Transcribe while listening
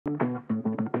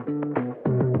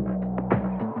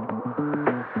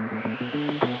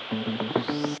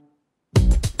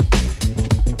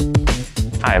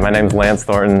Hi, my name is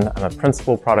Thornton. I'm a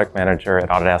principal product manager at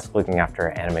Autodesk looking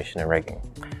after animation and rigging.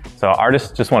 So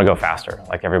artists just want to go faster,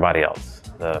 like everybody else.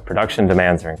 The production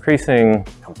demands are increasing,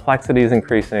 complexity is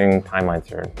increasing,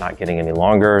 timelines are not getting any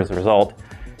longer as a result,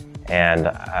 and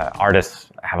artists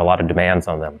have a lot of demands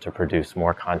on them to produce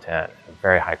more content at a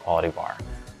very high quality bar.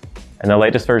 In the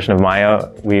latest version of Maya,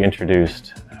 we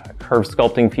introduced a curve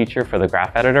sculpting feature for the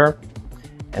graph editor.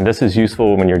 And this is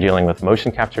useful when you're dealing with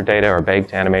motion capture data or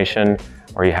baked animation,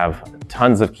 where you have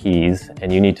tons of keys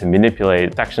and you need to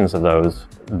manipulate sections of those.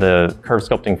 The curve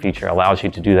sculpting feature allows you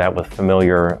to do that with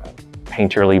familiar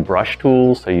painterly brush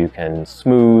tools, so you can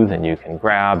smooth and you can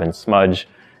grab and smudge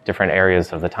different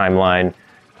areas of the timeline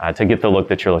to get the look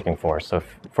that you're looking for. So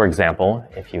for example,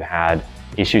 if you had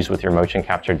issues with your motion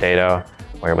capture data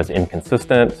where it was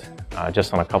inconsistent,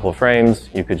 just on a couple of frames,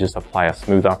 you could just apply a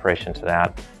smooth operation to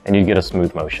that and you'd get a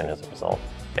smooth motion as a result.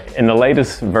 In the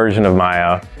latest version of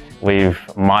Maya, we've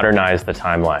modernized the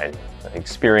timeline. The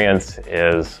experience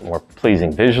is more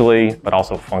pleasing visually, but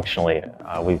also functionally.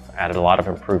 We've added a lot of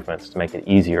improvements to make it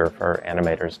easier for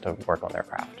animators to work on their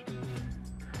craft.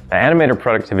 The Animator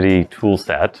Productivity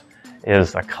toolset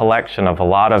is a collection of a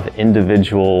lot of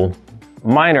individual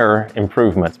minor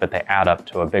improvements, but they add up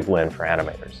to a big win for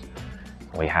animators.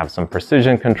 We have some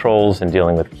precision controls in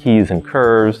dealing with keys and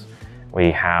curves. We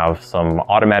have some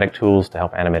automatic tools to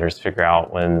help animators figure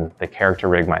out when the character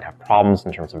rig might have problems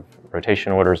in terms of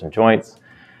rotation orders and joints.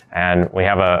 And we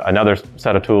have another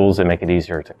set of tools that make it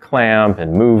easier to clamp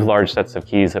and move large sets of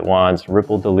keys at once,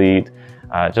 ripple delete,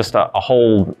 just a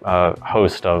whole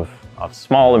host of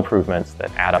small improvements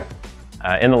that add up.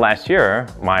 In the last year,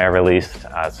 Maya released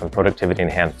some productivity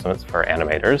enhancements for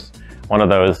animators. One of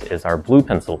those is our blue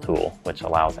pencil tool, which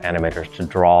allows animators to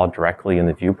draw directly in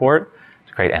the viewport,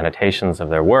 to create annotations of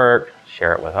their work,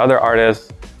 share it with other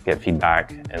artists, get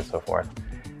feedback, and so forth.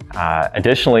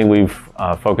 Additionally, we've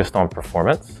focused on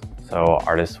performance. So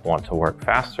artists want to work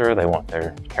faster, they want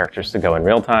their characters to go in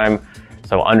real time.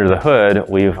 So under the hood,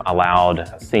 we've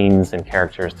allowed scenes and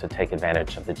characters to take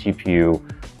advantage of the GPU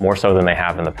more so than they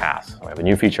have in the past. We have a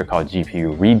new feature called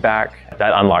GPU readback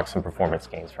that unlocks some performance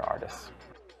gains for artists.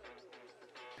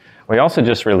 We also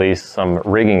just released some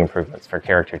rigging improvements for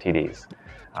character TDs.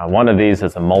 One of these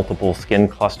is a multiple skin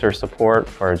cluster support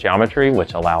for geometry,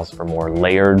 which allows for more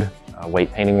layered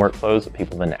weight painting workflows that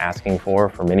people have been asking for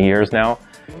many years now.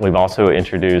 We've also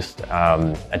introduced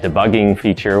a debugging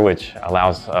feature, which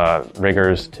allows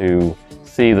riggers to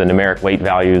see the numeric weight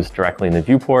values directly in the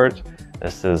viewport.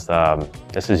 This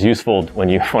is useful when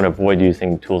you want to avoid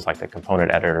using tools like the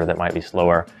component editor that might be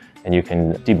slower, and you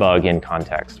can debug in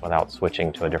context without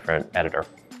switching to a different editor.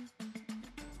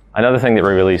 Another thing that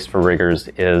we released for riggers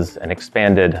is an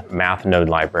expanded math node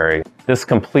library. This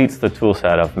completes the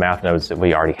toolset of math nodes that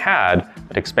we already had,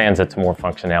 but expands it to more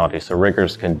functionality so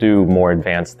riggers can do more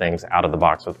advanced things out of the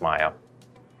box with Maya.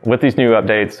 With these new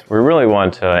updates, we really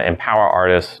want to empower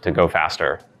artists to go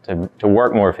faster, to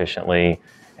work more efficiently,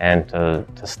 and to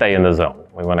stay in the zone.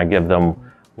 We want to give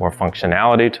them more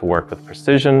functionality to work with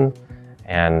precision,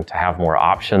 and to have more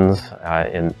options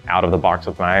out of the box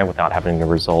with Maya without having to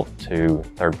resort to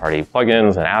third-party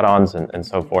plugins and add-ons and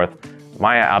so forth.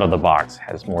 Maya out of the box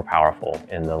is more powerful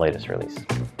in the latest release.